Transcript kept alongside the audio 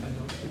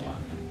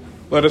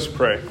Let us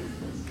pray.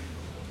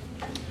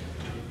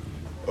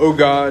 O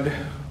God,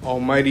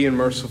 almighty and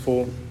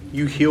merciful,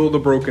 you heal the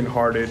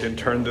brokenhearted and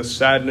turn the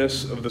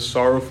sadness of the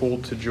sorrowful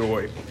to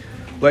joy.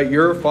 Let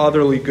your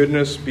fatherly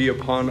goodness be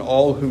upon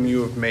all whom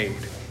you have made.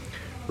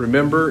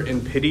 Remember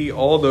and pity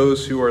all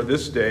those who are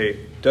this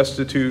day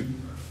destitute,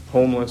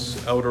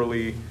 homeless,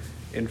 elderly,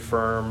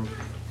 infirm,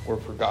 or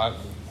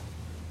forgotten.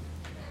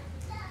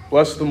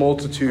 Bless the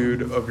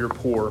multitude of your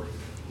poor.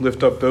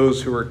 Lift up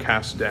those who are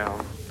cast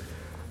down.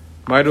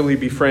 Mightily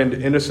befriend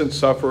innocent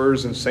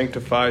sufferers and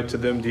sanctify to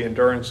them the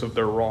endurance of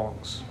their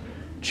wrongs.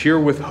 Cheer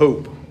with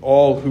hope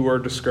all who are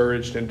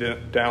discouraged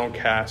and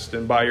downcast,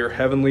 and by your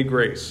heavenly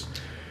grace,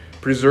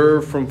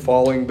 preserve from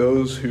falling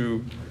those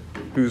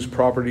whose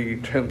poverty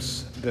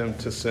tempts them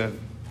to sin.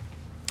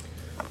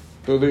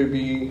 Though they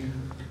be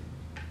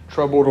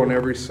troubled on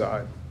every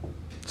side,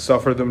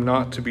 suffer them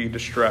not to be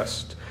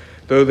distressed.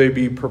 Though they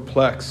be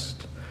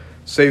perplexed,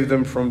 save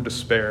them from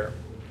despair.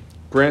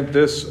 Grant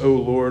this, O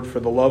Lord, for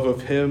the love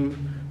of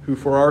him who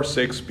for our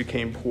sakes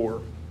became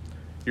poor,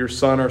 your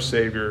Son, our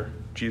Savior,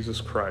 Jesus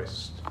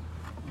Christ.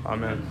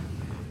 Amen.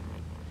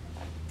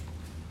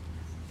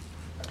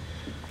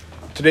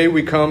 Today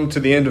we come to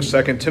the end of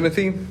 2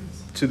 Timothy,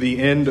 to the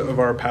end of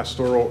our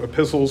Pastoral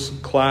Epistles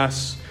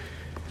class,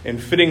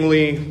 and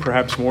fittingly,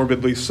 perhaps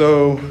morbidly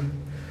so,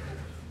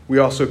 we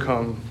also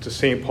come to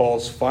St.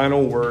 Paul's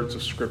final words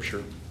of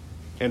Scripture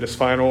and his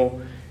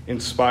final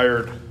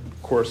inspired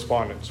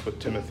correspondence with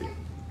Timothy.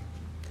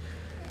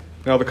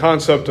 Now, the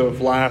concept of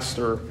last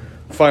or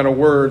final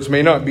words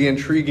may not be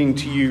intriguing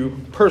to you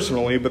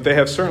personally, but they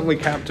have certainly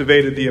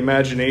captivated the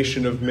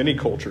imagination of many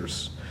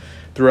cultures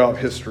throughout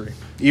history,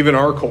 even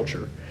our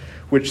culture,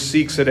 which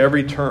seeks at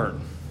every turn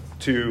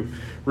to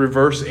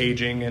reverse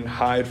aging and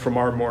hide from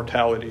our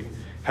mortality,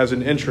 has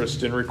an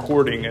interest in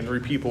recording and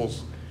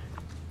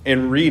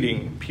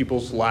reading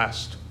people's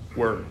last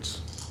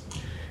words,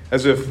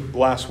 as if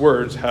last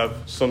words have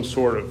some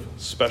sort of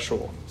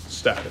special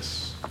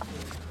status.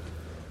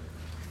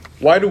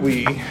 Why do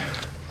we,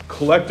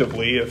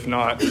 collectively, if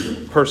not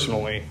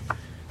personally,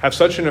 have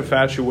such an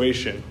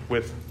infatuation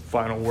with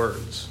final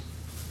words?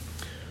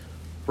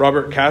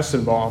 Robert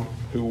Kastenbaum,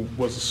 who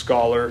was a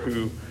scholar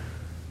who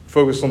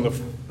focused on the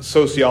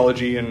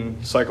sociology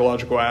and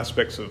psychological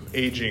aspects of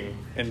aging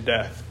and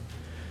death,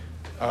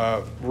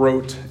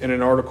 wrote in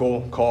an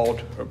article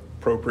called,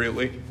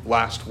 appropriately,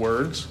 Last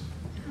Words,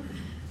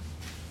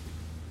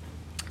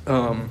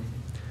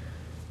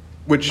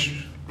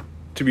 which,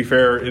 to be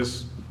fair,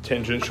 is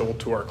tangential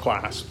to our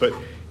class. But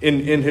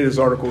in his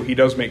article, he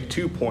does make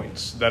 2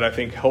 points that I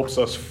think helps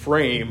us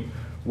frame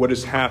what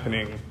is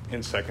happening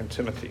in 2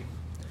 Timothy.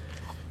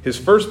 His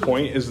first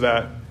point is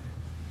that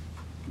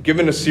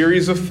given a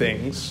series of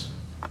things,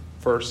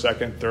 first,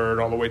 second, third,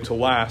 all the way to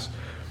last,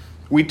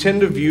 we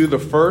tend to view the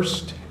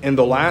first and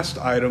the last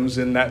items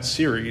in that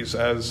series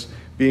as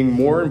being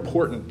more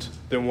important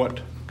than what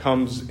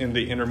comes in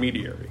the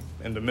intermediary,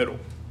 in the middle.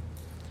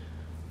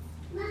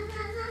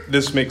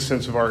 This makes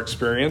sense of our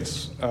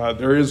experience.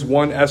 There is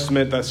one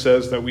estimate that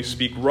says that we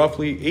speak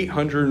roughly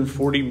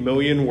 840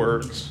 million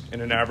words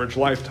in an average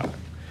lifetime.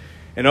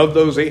 And of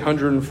those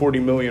 840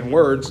 million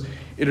words,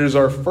 it is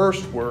our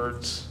first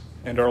words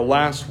and our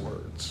last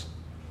words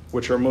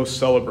which are most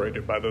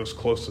celebrated by those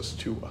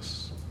closest to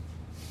us.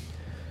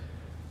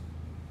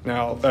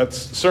 Now, that's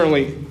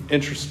certainly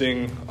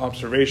interesting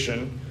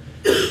observation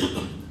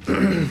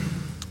and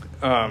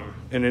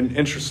an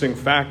interesting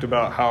fact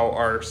about how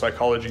our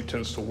psychology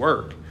tends to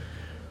work.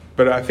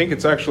 But I think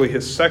it's actually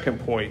his second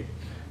point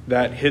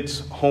that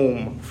hits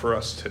home for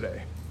us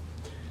today.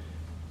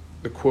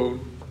 The quote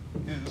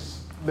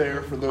is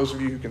there for those of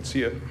you who can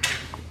see it.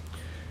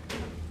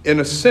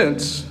 In a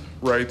sense,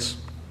 writes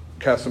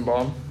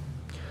Kassenbaum,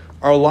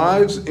 our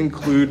lives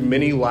include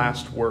many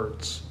last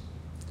words.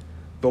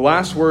 The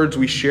last words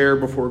we share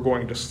before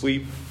going to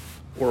sleep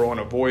or on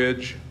a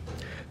voyage.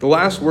 The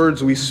last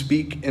words we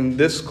speak in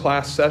this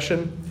class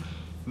session,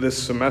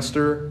 this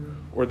semester,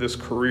 or this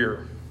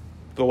career.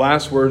 The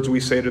last words we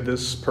say to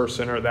this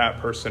person or that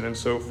person, and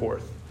so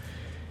forth.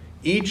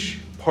 Each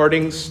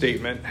parting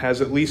statement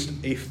has at least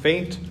a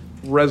faint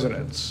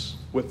resonance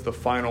with the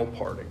final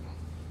parting.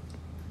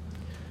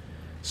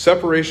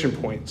 Separation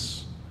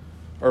points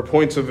are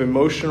points of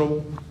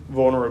emotional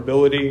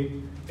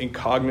vulnerability and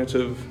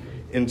cognitive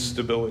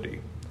instability.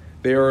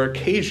 They are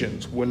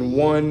occasions when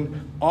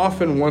one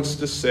often wants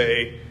to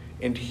say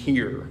and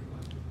hear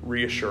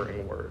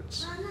reassuring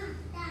words.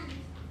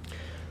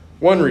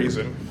 One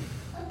reason,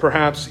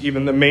 perhaps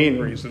even the main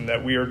reason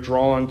that we are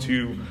drawn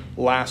to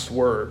last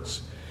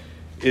words,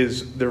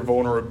 is their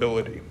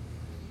vulnerability.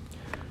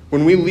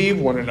 When we leave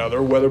one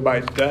another, whether by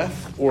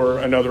death or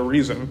another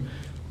reason,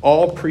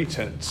 all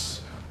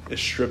pretense is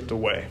stripped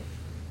away.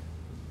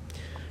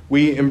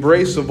 We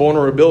embrace a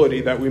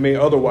vulnerability that we may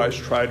otherwise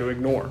try to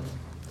ignore.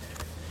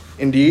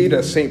 Indeed,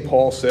 as St.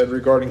 Paul said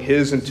regarding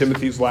his and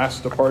Timothy's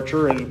last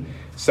departure in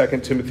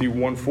 2 Timothy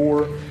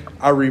 1:4,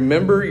 I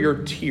remember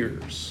your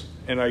tears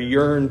and I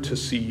yearn to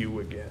see you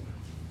again.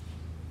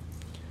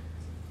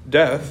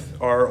 death,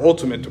 our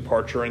ultimate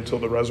departure until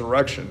the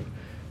resurrection,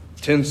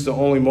 tends to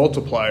only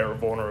multiply our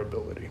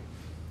vulnerability.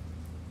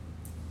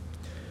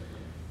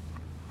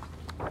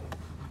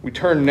 We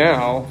turn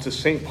now to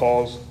St.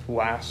 Paul's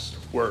last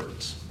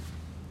words.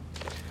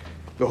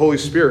 The Holy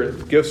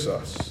Spirit gifts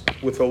us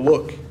with a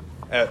look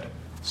at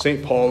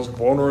St. Paul's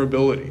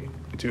vulnerability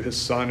to his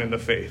son in the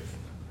faith.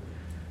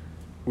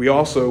 We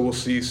also will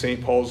see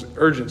St. Paul's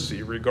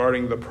urgency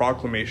regarding the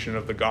proclamation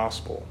of the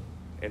gospel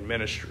and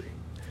ministry.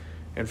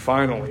 And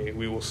finally,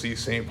 we will see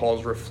St.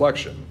 Paul's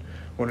reflection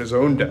on his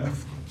own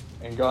death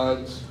and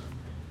God's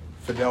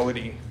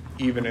fidelity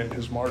even in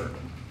his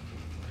martyrdom.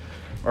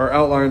 Our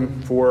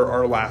outline for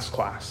our last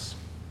class: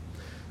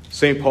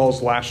 St.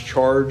 Paul's last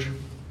charge,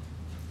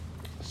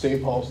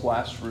 St. Paul's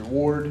last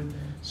reward,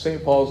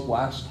 St. Paul's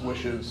last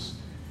wishes,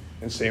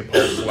 and St.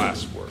 Paul's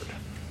last word.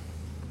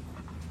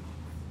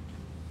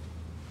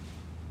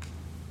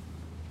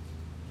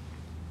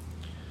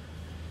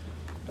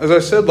 As I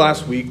said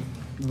last week,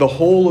 the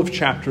whole of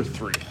chapter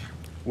 3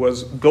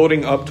 was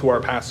building up to our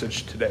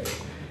passage today,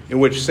 in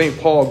which St.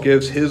 Paul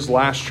gives his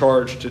last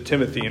charge to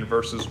Timothy in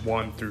verses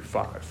 1 through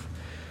 5.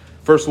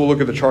 First, we'll look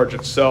at the charge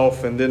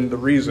itself and then the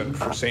reason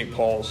for St.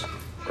 Paul's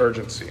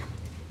urgency.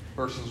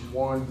 Verses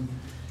 1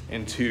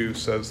 and 2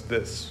 says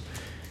this: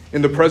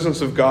 "In the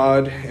presence of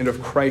God and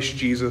of Christ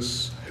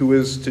Jesus, who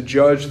is to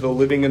judge the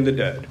living and the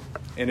dead,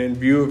 and in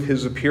view of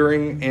his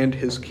appearing and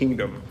his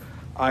kingdom,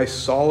 I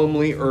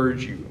solemnly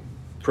urge you,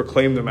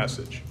 proclaim the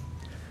message.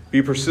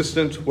 Be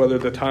persistent whether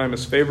the time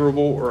is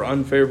favorable or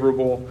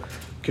unfavorable.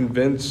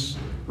 Convince,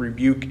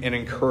 rebuke, and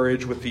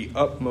encourage with the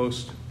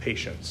utmost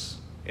patience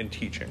in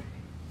teaching."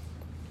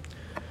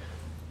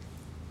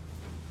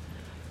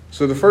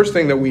 So the first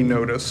thing that we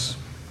notice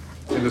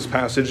in this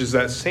passage is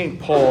that St.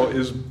 Paul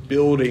is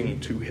building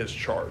to his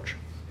charge,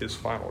 his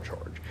final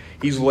charge.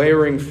 He's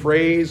layering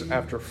phrase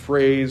after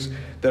phrase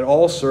that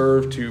all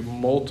serve to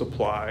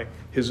multiply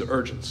his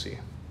urgency.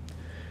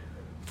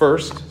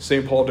 First,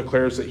 St. Paul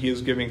declares that he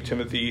is giving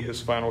Timothy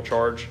his final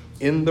charge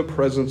in the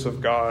presence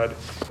of God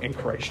and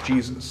Christ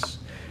Jesus.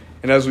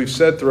 And as we've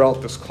said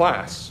throughout this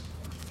class,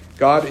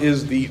 God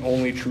is the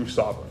only true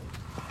sovereign.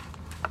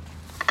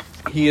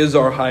 He is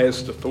our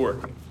highest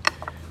authority.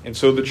 And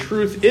so the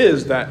truth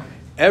is that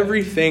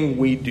everything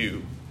we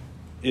do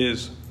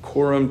is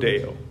coram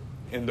Deo,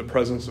 in the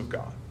presence of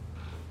God.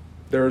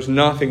 There is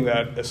nothing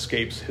that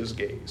escapes his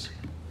gaze.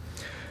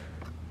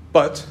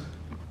 But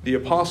the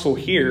apostle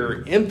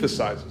here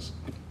emphasizes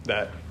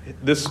that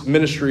this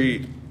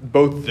ministry,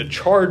 both the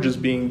charge is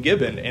being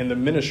given and the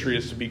ministry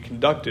is to be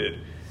conducted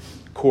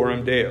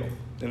coram Deo,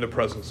 in the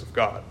presence of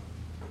God.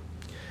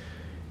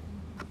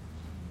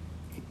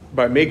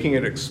 By making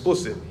it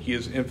explicit, he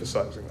is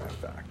emphasizing that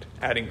fact,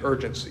 adding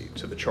urgency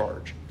to the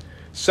charge.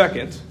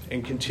 Second,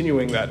 in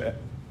continuing that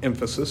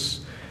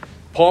emphasis,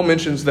 Paul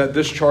mentions that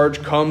this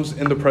charge comes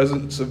in the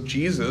presence of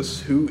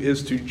Jesus, who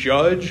is to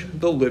judge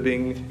the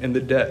living and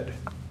the dead.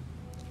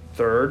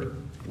 Third,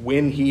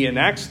 when he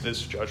enacts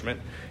this judgment,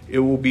 it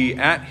will be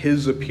at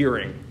his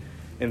appearing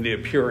and the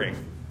appearing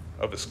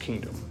of his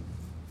kingdom.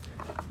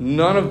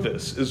 None of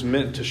this is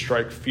meant to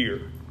strike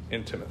fear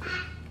in Timothy.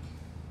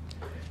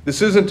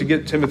 This isn't to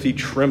get Timothy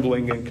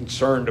trembling and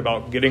concerned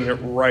about getting it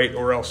right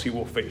or else he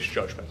will face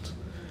judgment.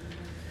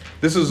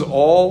 This is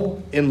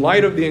all in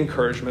light of the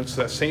encouragements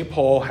that St.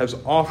 Paul has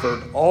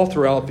offered all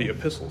throughout the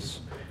epistles,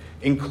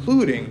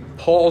 including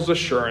Paul's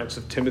assurance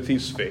of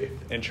Timothy's faith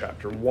in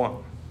chapter 1.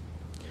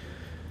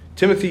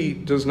 Timothy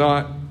does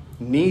not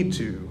need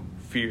to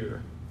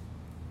fear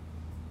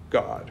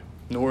God,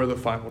 nor the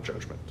final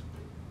judgment.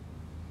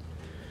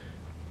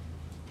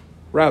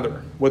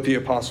 Rather, what the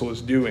apostle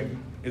is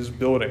doing is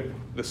building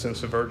the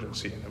sense of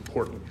urgency and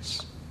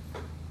importance.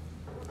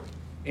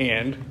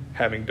 And,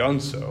 having done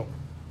so,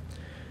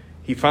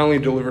 he finally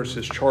delivers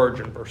his charge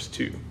in verse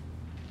 2.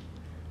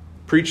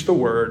 Preach the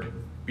word,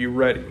 be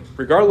ready,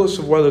 regardless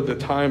of whether the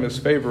time is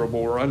favorable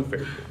or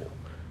unfavorable.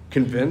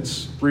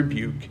 Convince,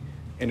 rebuke,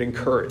 and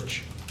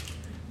encourage.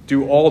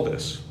 Do all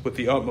this with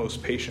the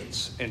utmost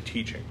patience and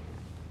teaching.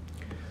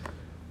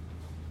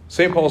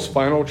 St. Paul's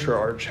final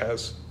charge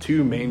has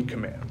two main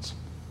commands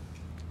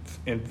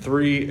and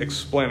three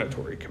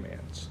explanatory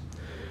commands.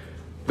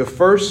 The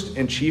first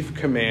and chief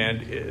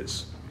command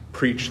is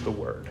preach the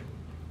word.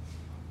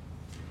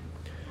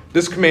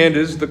 This command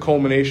is the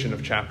culmination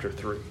of chapter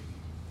 3.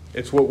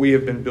 It's what we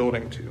have been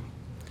building to.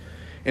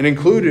 And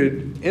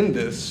included in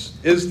this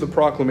is the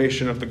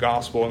proclamation of the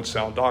gospel and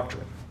sound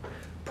doctrine,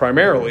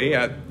 primarily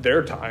at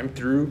their time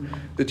through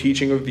the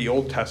teaching of the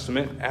Old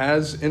Testament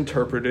as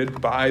interpreted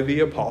by the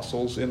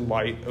apostles in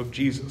light of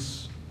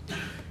Jesus.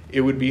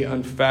 It would be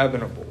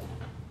unfathomable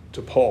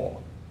to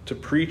Paul to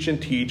preach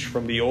and teach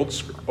from the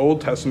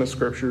Old Testament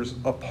scriptures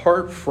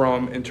apart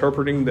from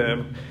interpreting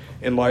them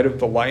in light of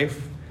the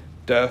life,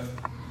 death,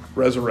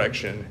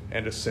 resurrection,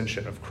 and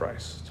ascension of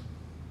Christ.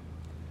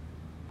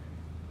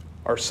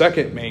 Our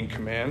second main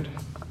command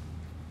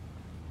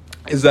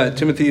is that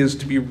Timothy is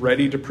to be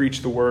ready to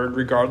preach the word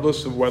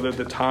regardless of whether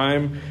the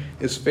time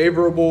is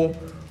favorable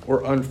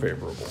or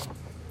unfavorable.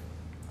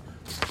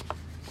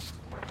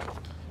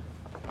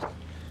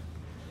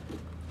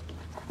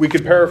 We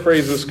could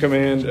paraphrase this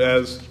command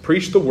as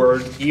preach the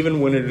word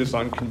even when it is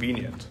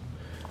inconvenient.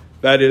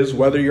 That is,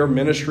 whether your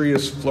ministry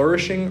is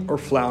flourishing or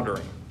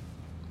floundering,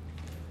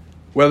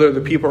 whether the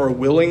people are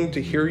willing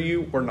to hear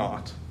you or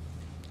not,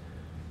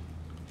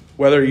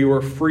 whether you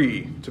are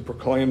free to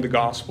proclaim the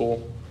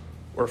gospel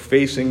or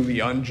facing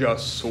the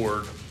unjust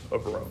sword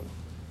of Rome.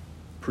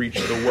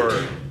 Preach the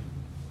word.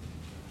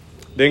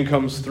 Then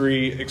comes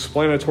 3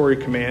 explanatory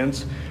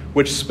commands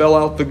which spell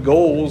out the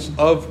goals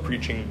of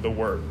preaching the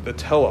word, the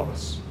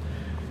telos: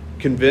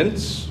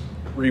 convince,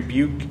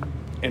 rebuke,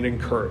 and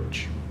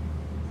encourage.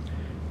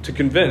 To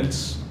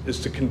convince is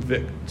to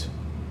convict,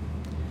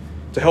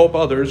 to help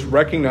others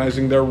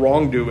recognizing their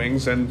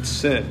wrongdoings and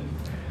sin.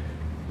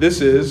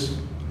 This is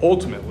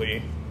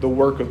ultimately the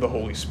work of the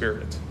Holy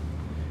Spirit.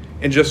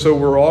 And just so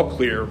we're all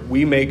clear,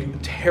 we make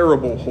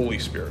terrible Holy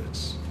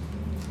Spirits.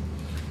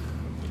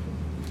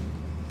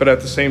 But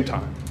at the same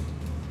time,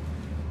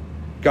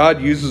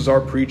 God uses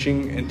our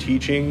preaching and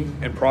teaching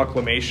and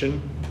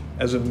proclamation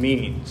as a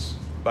means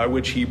by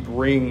which he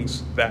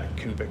brings that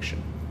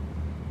conviction.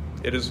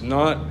 It is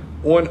not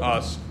on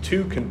us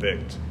to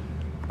convict,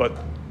 but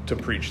to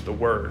preach the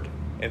word.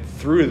 And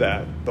through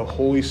that, the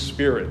Holy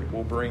Spirit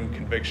will bring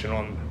conviction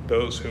on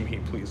those whom he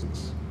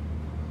pleases.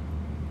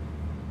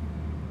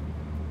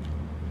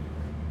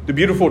 The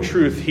beautiful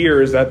truth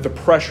here is that the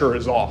pressure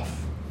is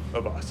off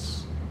of us.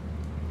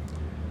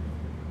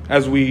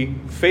 As we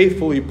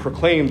faithfully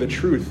proclaim the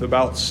truth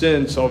about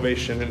sin,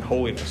 salvation, and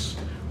holiness,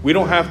 we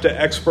don't have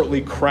to expertly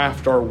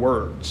craft our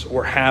words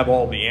or have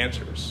all the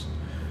answers.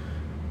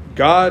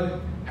 God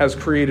has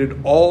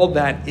created all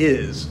that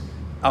is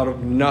out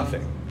of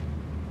nothing.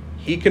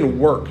 He can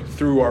work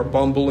through our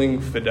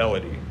bumbling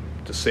fidelity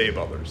to save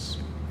others.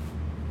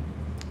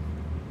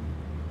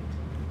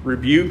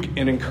 Rebuke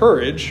and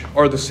encourage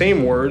are the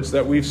same words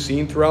that we've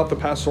seen throughout the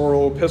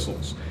pastoral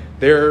epistles.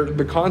 They're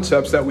the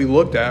concepts that we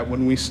looked at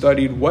when we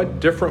studied what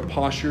different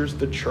postures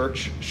the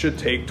church should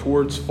take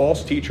towards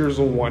false teachers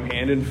on one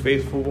hand and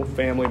faithful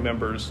family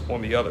members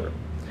on the other.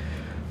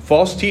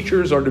 False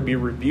teachers are to be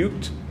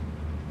rebuked.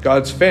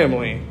 God's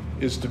family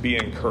is to be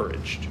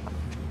encouraged.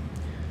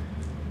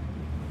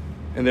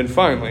 And then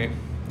finally,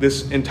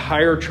 this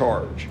entire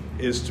charge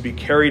is to be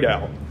carried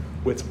out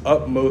with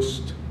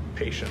utmost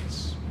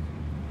patience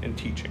and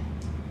teaching.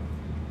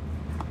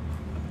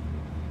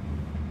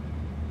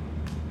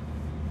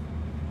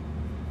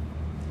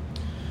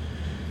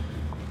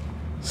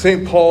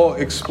 St. Paul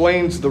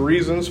explains the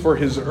reasons for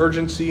his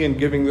urgency in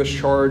giving this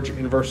charge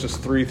in verses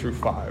 3 through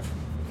 5.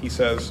 He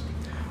says,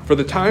 "For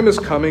the time is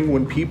coming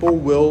when people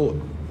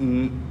will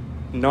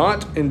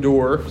not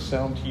endure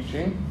sound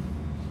teaching."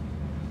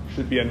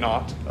 Should be a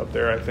 "not" up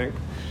there, I think.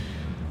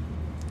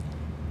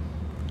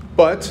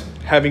 "But,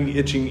 having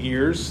itching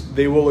ears,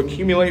 they will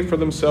accumulate for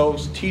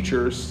themselves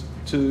teachers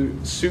to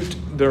suit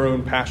their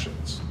own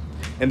passions.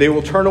 And they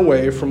will turn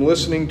away from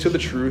listening to the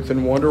truth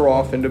and wander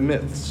off into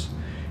myths.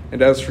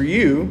 And as for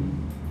you,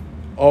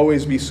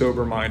 always be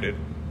sober-minded.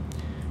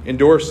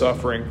 Endure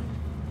suffering.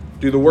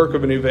 Do the work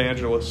of an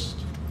evangelist.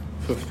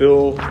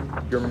 Fulfill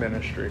your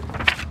ministry."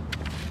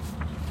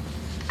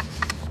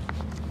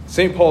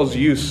 St. Paul's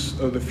use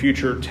of the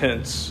future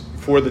tense,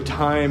 "for the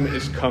time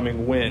is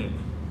coming when,"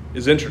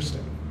 is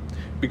interesting,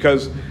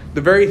 because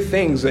the very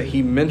things that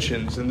he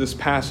mentions in this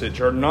passage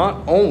are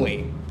not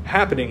only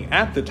happening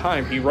at the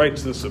time he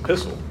writes this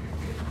epistle.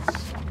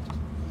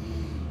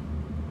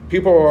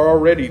 People are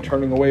already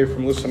turning away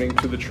from listening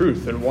to the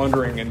truth and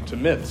wandering into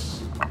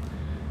myths.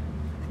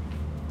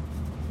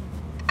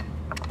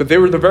 But they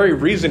were the very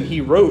reason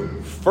he wrote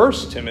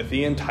 1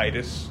 Timothy and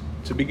Titus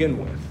to begin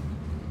with,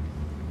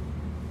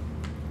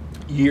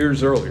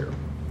 years earlier.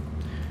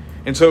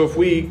 And so if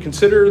we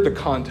consider the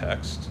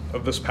context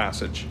of this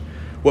passage,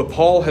 what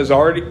Paul has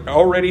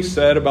already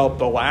said about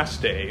the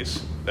last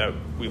days that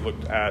we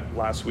looked at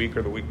last week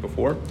or the week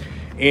before,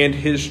 and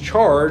his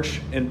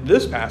charge in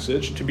this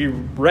passage to be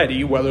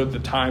ready whether the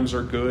times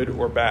are good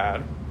or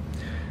bad,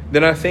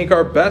 then I think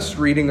our best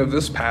reading of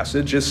this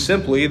passage is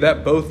simply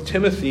that both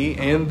Timothy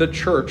and the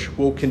church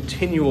will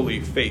continually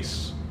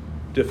face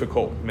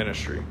difficult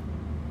ministry.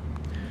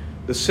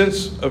 The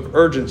sense of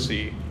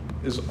urgency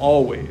is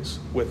always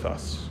with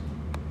us.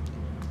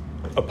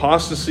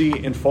 Apostasy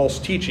and false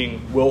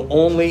teaching will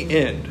only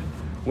end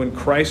when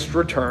Christ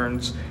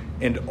returns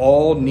and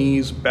all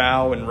knees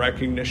bow in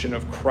recognition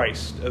of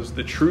Christ as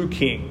the true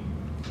King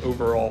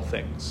over all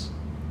things.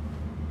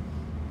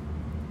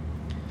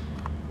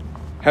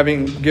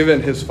 Having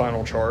given his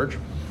final charge,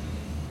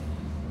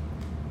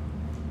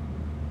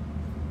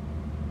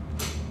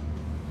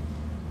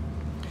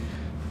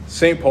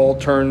 St. Paul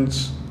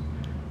turns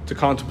to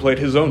contemplate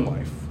his own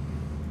life,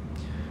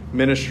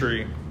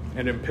 ministry,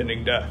 and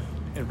impending death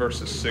in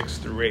verses 6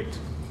 through 8.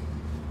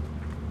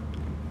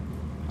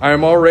 "I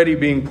am already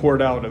being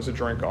poured out as a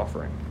drink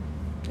offering,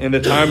 and the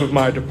time of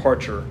my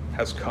departure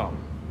has come.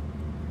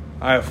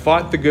 I have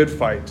fought the good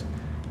fight.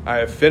 I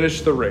have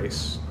finished the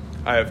race.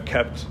 I have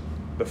kept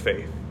the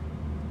faith.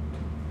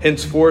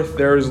 Henceforth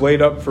there is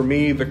laid up for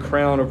me the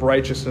crown of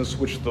righteousness,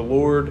 which the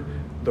Lord,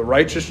 the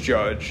righteous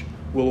judge,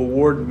 will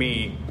award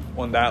me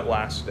on that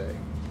last day.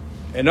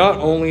 And not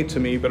only to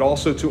me, but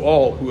also to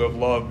all who have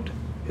loved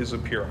his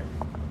appearing.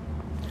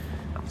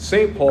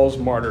 St. Paul's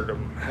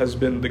martyrdom has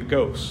been the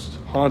ghost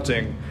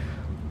haunting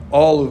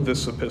all of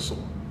this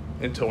epistle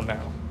until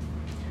now.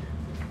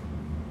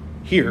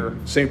 Here,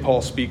 St.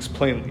 Paul speaks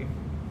plainly.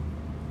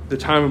 The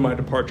time of my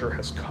departure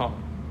has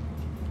come.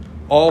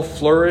 All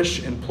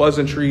flourish and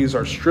pleasantries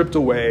are stripped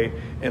away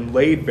and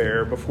laid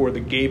bare before the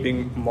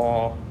gaping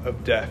maw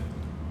of death.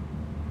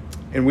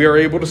 And we are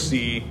able to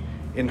see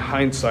in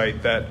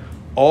hindsight that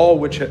all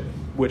which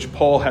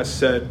Paul has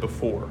said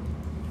before.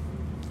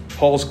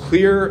 Paul's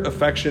clear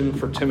affection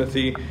for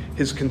Timothy,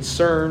 his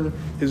concern,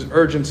 his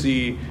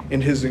urgency,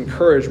 and his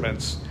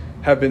encouragements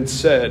have been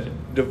said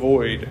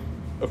devoid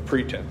of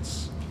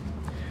pretense.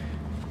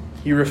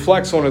 He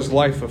reflects on his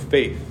life of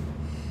faith,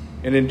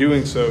 and in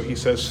doing so, he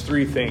says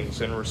three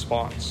things in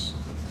response.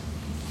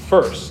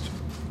 First,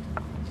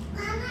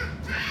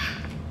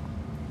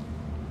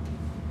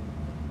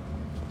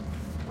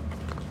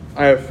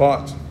 I have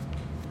fought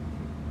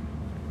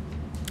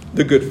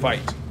the good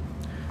fight.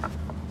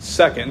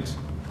 Second,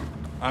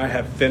 I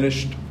have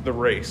finished the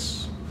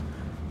race.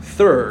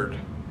 Third,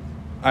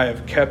 I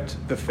have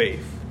kept the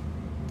faith.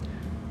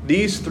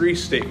 These three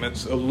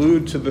statements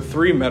allude to the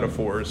three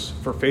metaphors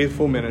for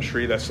faithful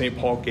ministry that St.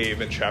 Paul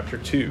gave in chapter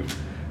 2,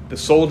 the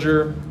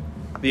soldier,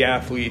 the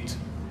athlete,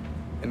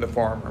 and the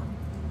farmer.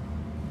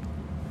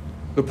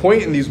 The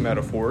point in these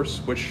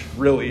metaphors, which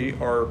really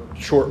are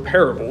short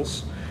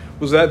parables,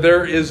 was that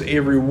there is a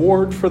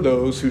reward for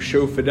those who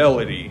show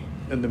fidelity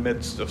in the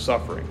midst of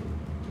suffering.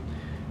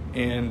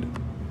 And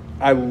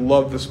I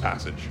love this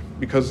passage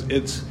because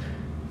it's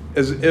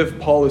as if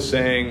Paul is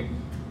saying,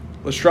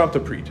 let's drop the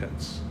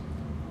pretense.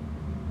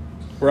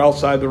 We're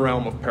outside the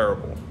realm of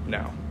parable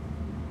now.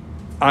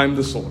 I'm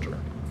the soldier.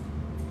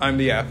 I'm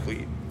the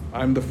athlete.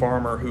 I'm the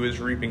farmer who is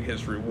reaping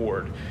his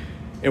reward.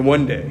 And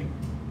one day,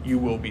 you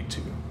will be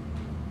too.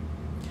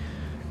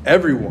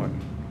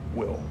 Everyone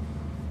will.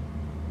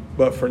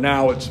 But for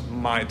now, it's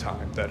my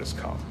time that has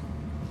come.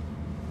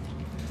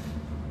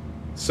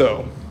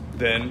 So,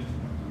 then,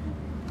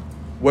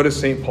 what is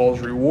St. Paul's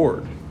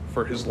reward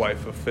for his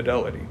life of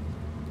fidelity?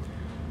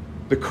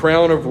 The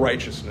crown of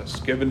righteousness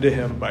given to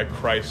him by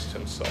Christ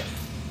himself.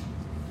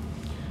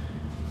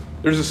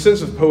 There's a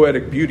sense of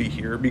poetic beauty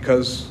here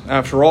because,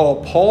 after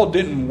all, Paul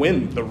didn't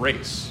win the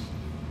race.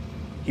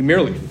 He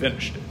merely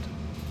finished it.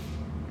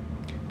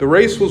 The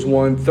race was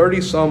won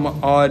 30-some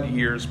odd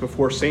years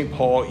before St.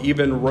 Paul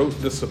even wrote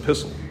this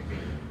epistle.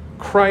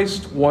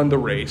 Christ won the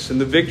race,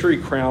 and the victory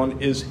crown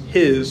is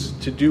his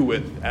to do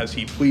with as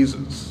he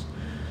pleases.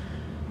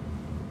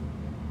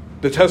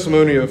 The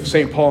testimony of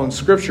St. Paul in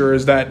Scripture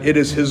is that it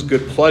is his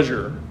good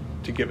pleasure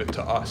to give it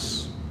to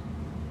us.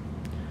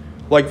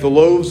 Like the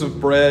loaves of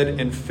bread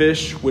and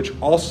fish, which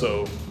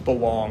also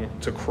belong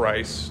to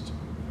Christ,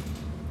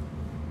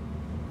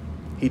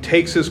 he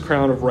takes his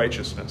crown of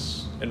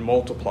righteousness and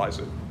multiplies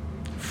it,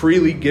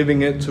 freely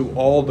giving it to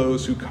all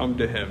those who come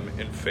to him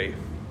in faith.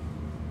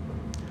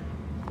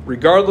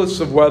 Regardless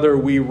of whether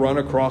we run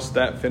across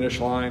that finish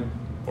line,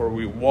 or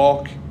we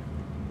walk,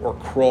 or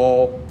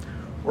crawl,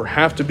 or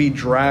have to be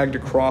dragged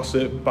across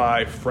it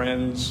by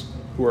friends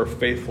who are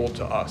faithful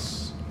to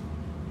us,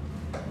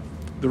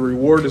 the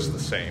reward is the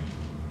same.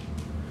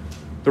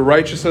 The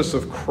righteousness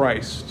of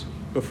Christ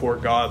before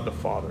God the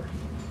Father.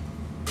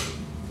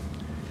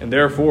 And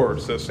therefore,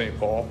 says St.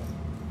 Paul,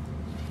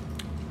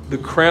 the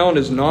crown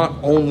is not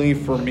only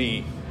for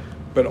me,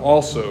 but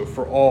also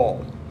for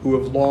all who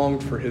have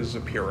longed for his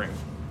appearing.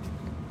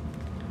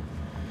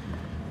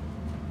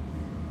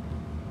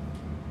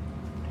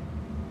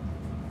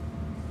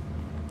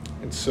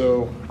 And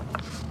so,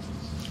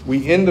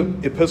 we end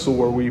the epistle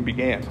where we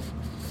began.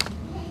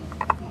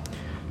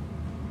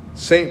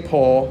 St.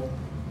 Paul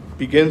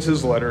begins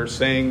his letter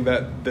saying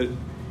that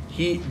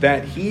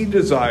he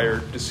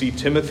desired to see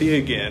Timothy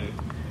again,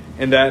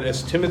 and that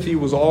as Timothy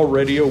was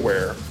already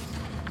aware,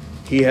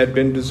 he had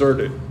been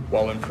deserted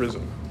while in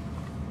prison.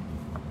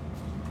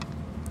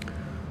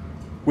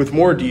 With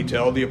more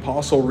detail, the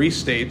apostle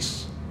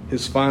restates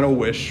his final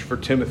wish for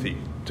Timothy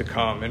to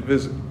come and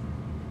visit.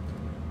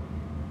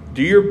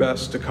 Do your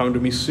best to come to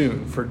me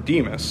soon, for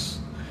Demas,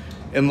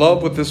 in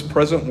love with this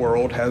present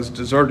world, has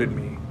deserted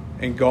me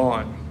and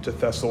gone to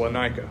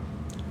Thessalonica.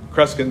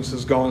 Crescens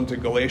has gone to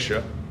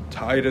Galatia,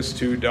 Titus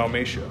to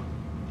Dalmatia.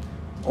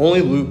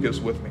 Only Luke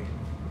is with me.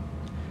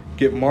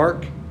 Get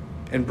Mark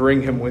and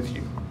bring him with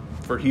you,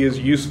 for he is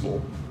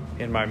useful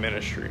in my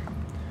ministry.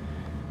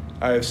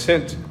 I have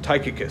sent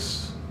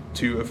Tychicus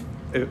to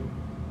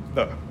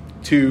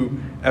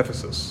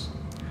Ephesus.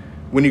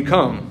 When you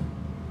come,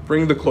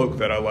 bring the cloak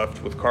that I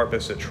left with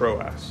Carpus at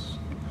Troas,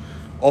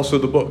 also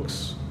the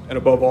books, and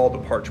above all the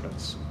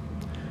parchments.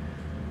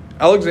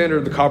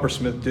 Alexander the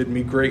coppersmith did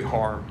me great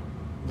harm.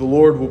 The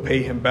Lord will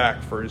pay him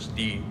back for his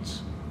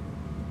deeds.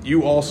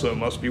 You also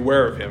must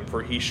beware of him,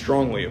 for he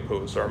strongly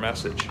opposed our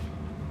message.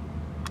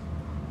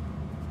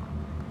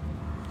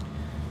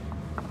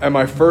 At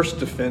my first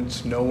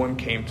defense, no one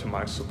came to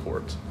my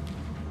support.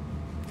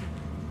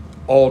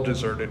 all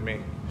deserted me.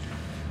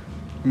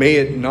 May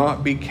it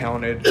not be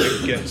counted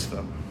against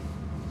them.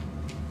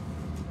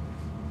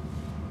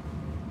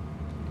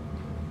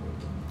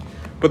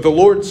 But the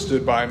Lord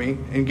stood by me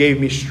and gave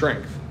me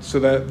strength, so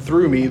that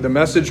through me the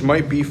message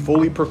might be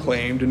fully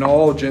proclaimed and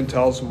all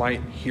Gentiles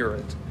might hear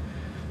it.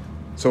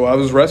 So I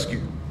was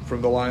rescued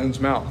from the lion's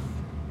mouth.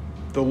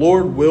 The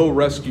Lord will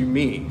rescue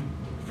me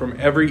from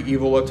every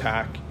evil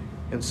attack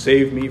and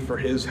save me for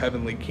his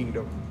heavenly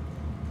kingdom.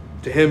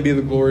 To him be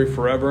the glory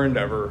forever and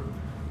ever.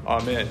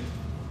 Amen.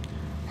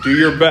 Do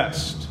your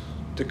best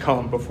to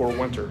come before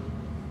winter.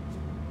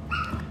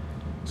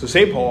 So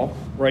St. Paul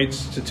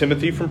writes to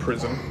Timothy from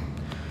prison.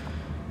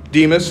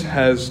 Demas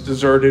has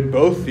deserted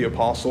both the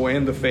apostle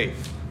and the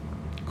faith.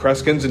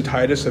 Crescens and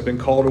Titus have been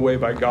called away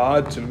by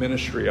God to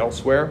ministry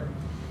elsewhere.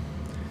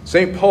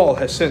 St. Paul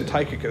has sent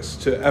Tychicus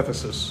to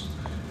Ephesus,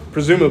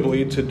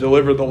 presumably to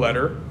deliver the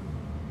letter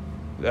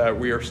that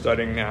we are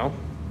studying now,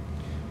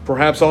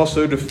 perhaps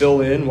also to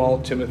fill in while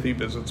Timothy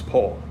visits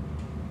Paul.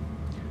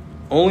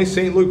 Only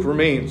St. Luke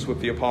remains with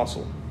the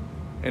apostle,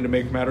 and to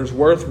make matters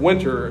worse,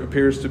 winter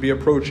appears to be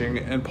approaching,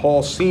 and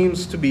Paul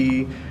seems to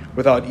be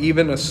without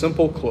even a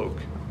simple cloak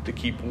to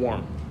keep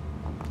warm.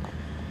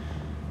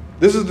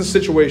 This is the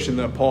situation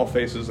that Paul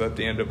faces at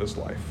the end of his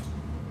life.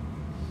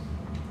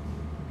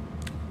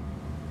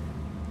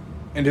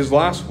 And his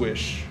last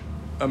wish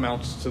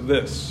amounts to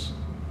this: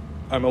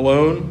 I'm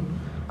alone,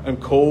 I'm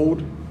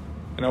cold,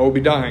 and I will be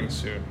dying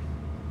soon.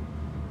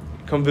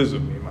 Come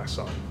visit me, my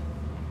son.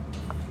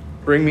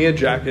 Bring me a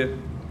jacket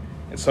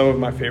and some of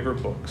my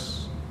favorite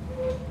books.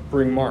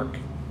 Bring Mark,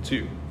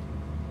 too.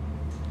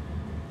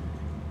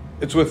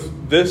 It's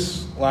with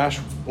this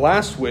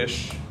last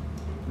wish,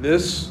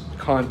 this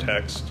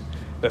context,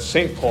 that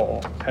St.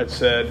 Paul had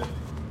said,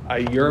 I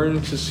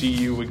yearn to see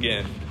you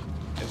again,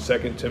 in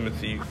 2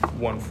 Timothy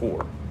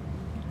 1:4.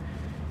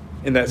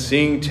 And that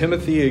seeing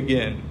Timothy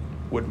again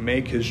would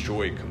make his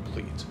joy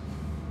complete.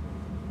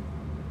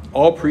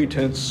 All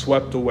pretense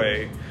swept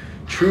away,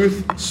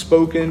 truth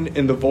spoken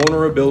in the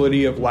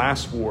vulnerability of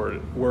last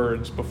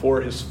words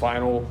before his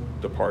final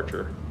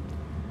departure.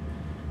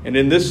 And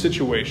in this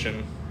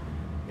situation,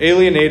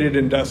 alienated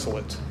and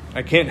desolate,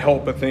 I can't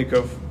help but think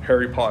of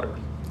Harry Potter.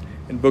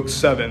 In Book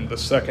 7, the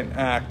second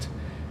act,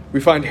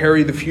 we find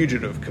Harry the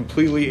fugitive,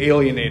 completely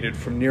alienated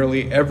from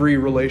nearly every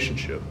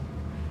relationship,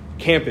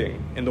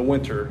 camping in the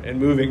winter and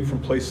moving from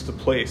place to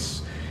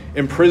place,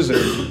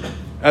 imprisoned,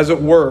 as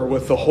it were,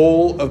 with the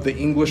whole of the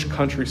English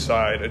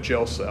countryside a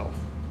jail cell.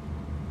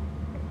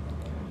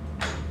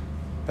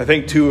 I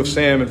think, too, of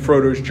Sam and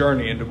Frodo's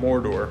journey into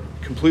Mordor,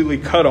 completely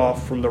cut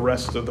off from the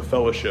rest of the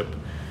fellowship,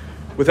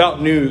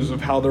 without news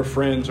of how their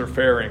friends are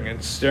faring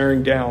and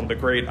staring down the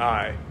great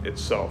eye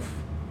itself.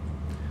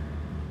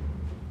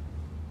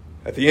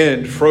 At the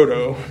end,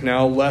 Frodo,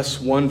 now less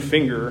one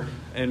finger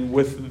and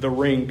with the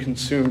ring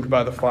consumed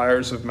by the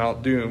fires of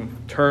Mount Doom,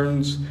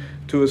 turns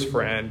to his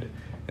friend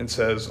and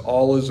says,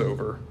 all is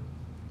over.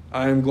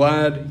 I am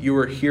glad you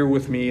are here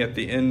with me at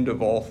the end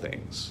of all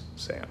things,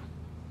 Sam.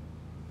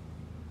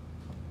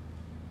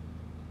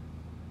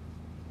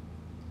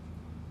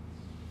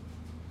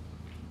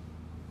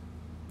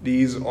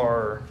 These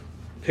are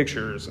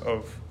pictures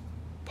of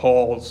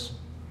Paul's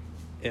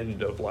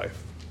end of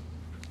life.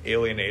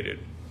 Alienated,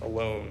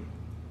 alone,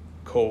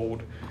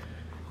 cold,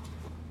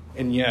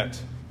 and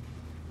yet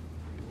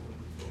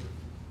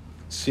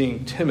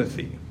seeing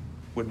Timothy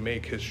would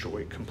make his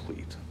joy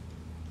complete.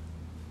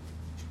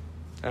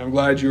 I'm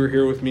glad you are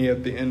here with me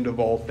at the end of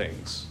all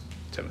things,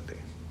 Timothy.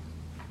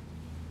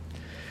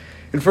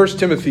 In 1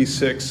 Timothy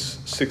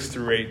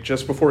 6:6-8,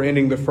 just before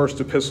ending the first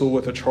epistle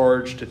with a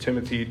charge to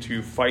Timothy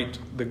to fight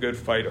the good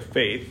fight of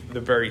faith, the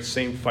very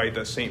same fight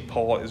that St.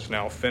 Paul is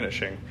now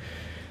finishing,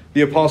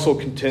 the apostle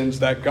contends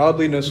that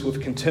godliness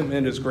with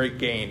contentment is great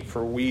gain,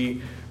 for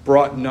we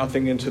brought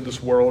nothing into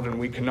this world and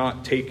we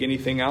cannot take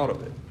anything out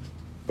of it.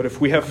 But if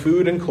we have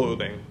food and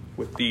clothing,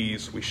 with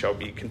these we shall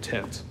be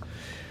content.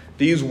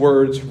 These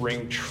words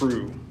ring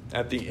true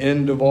at the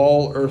end of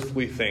all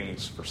earthly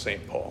things for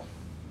St. Paul.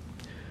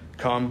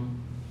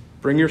 Come,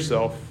 bring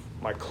yourself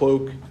my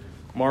cloak,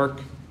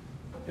 Mark,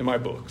 and my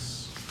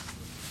books,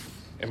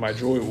 and my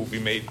joy will be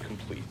made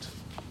complete.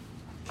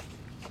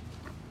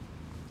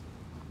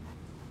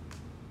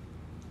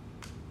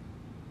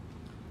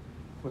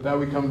 With that,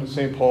 we come to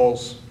St.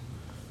 Paul's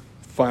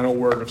final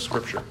word of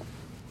Scripture.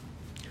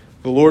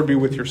 The Lord be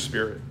with your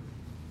spirit.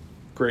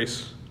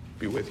 Grace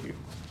be with you.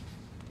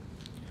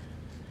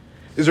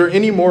 Is there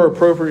any more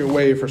appropriate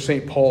way for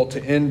St. Paul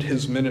to end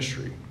his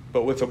ministry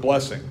but with a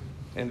blessing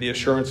and the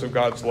assurance of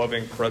God's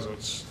loving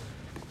presence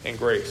and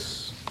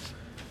grace?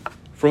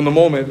 From the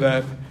moment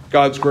that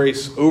God's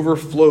grace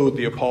overflowed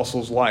the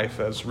apostle's life,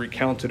 as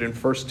recounted in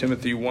 1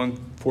 Timothy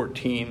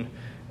 1:14,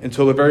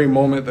 until the very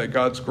moment that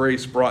God's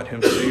grace brought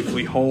him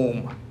safely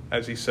home,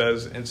 as he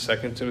says in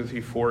 2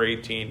 Timothy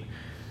 4:18,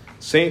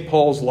 St.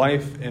 Paul's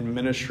life and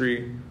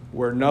ministry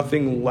were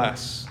nothing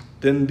less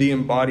than the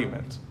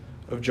embodiment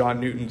of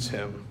John Newton's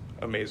hymn,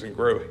 Amazing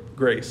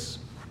Grace.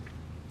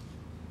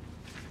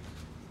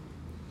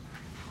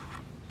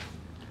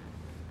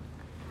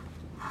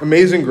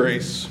 Amazing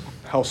grace,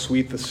 how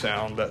sweet the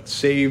sound that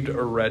saved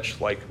a wretch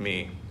like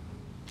me.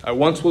 I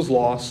once was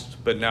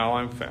lost, but now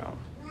I'm found.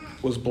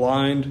 Was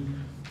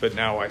blind, but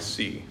now I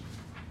see.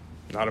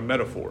 Not a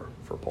metaphor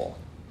for Paul.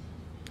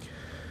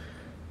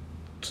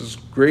 'Tis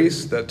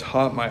grace that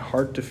taught my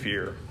heart to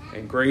fear,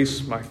 and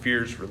grace my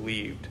fears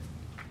relieved.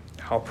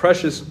 How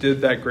precious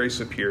did that grace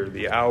appear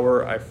the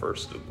hour I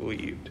first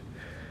believed.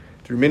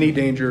 Through many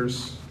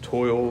dangers,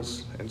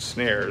 toils, and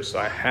snares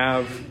I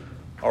have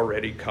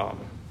already come.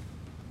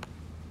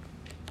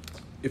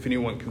 If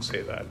anyone can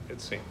say that,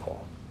 it's St.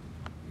 Paul.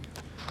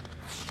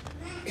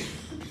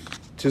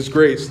 'Tis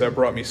grace that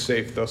brought me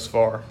safe thus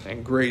far,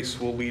 and grace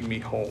will lead me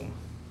home.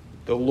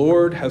 The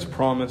Lord has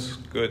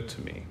promised good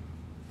to me.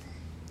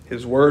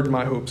 His word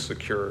my hope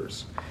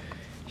secures.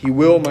 He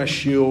will my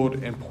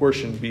shield and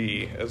portion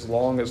be as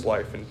long as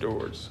life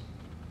endures.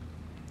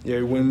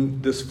 Yea,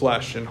 when this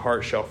flesh and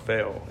heart shall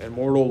fail, and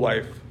mortal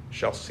life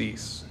shall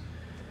cease,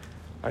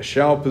 I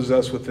shall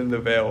possess within the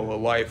veil a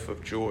life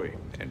of joy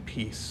and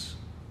peace.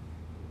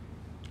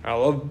 I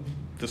love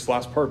this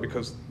last part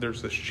because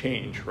there's this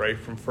change, right?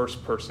 From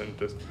first person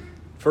to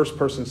first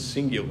person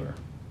singular,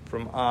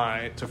 from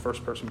I to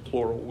first person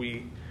plural,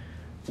 we.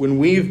 When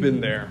we've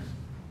been there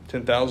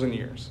 10,000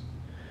 years,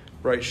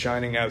 bright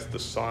shining as the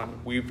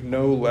sun, we've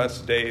no less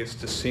days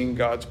to sing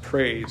God's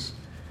praise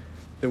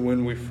than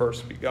when we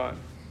first begun.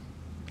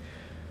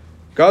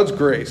 God's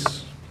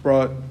grace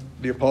brought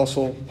the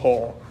Apostle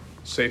Paul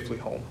safely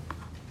home.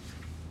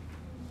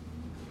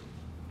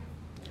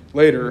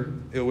 Later,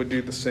 it would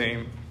do the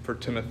same for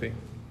Timothy.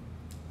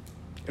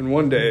 And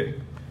one day,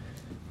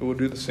 it will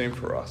do the same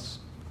for us.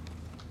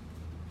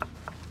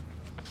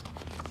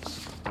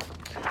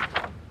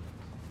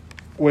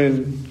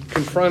 When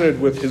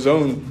confronted with his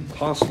own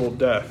possible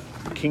death,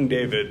 King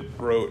David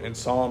wrote in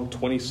Psalm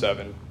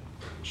 27,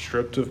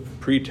 stripped of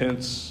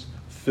pretense,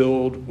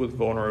 filled with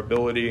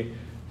vulnerability,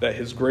 that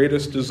his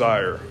greatest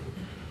desire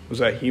was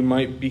that he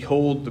might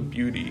behold the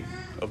beauty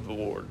of the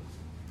Lord.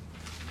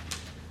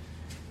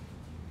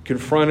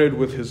 Confronted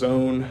with his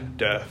own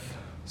death,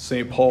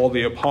 St. Paul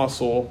the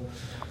Apostle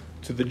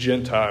to the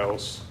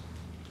Gentiles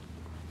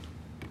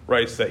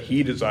writes that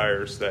he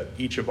desires that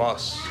each of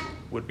us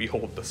would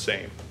behold the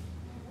same.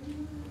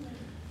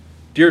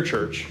 Dear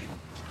church,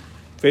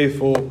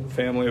 faithful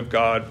family of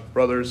God,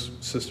 brothers,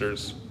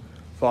 sisters,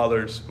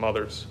 fathers,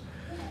 mothers,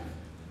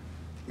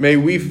 may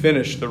we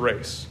finish the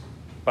race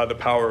by the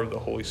power of the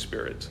Holy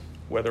Spirit,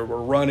 whether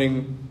we're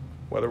running,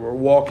 whether we're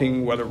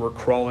walking, whether we're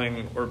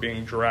crawling or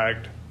being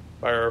dragged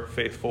by our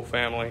faithful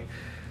family.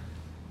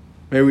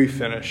 May we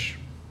finish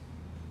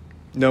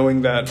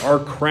knowing that our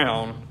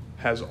crown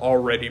has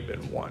already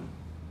been won.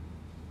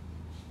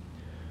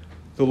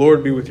 The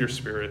Lord be with your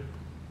spirit.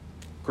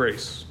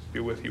 Grace be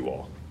with you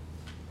all.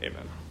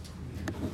 Amen.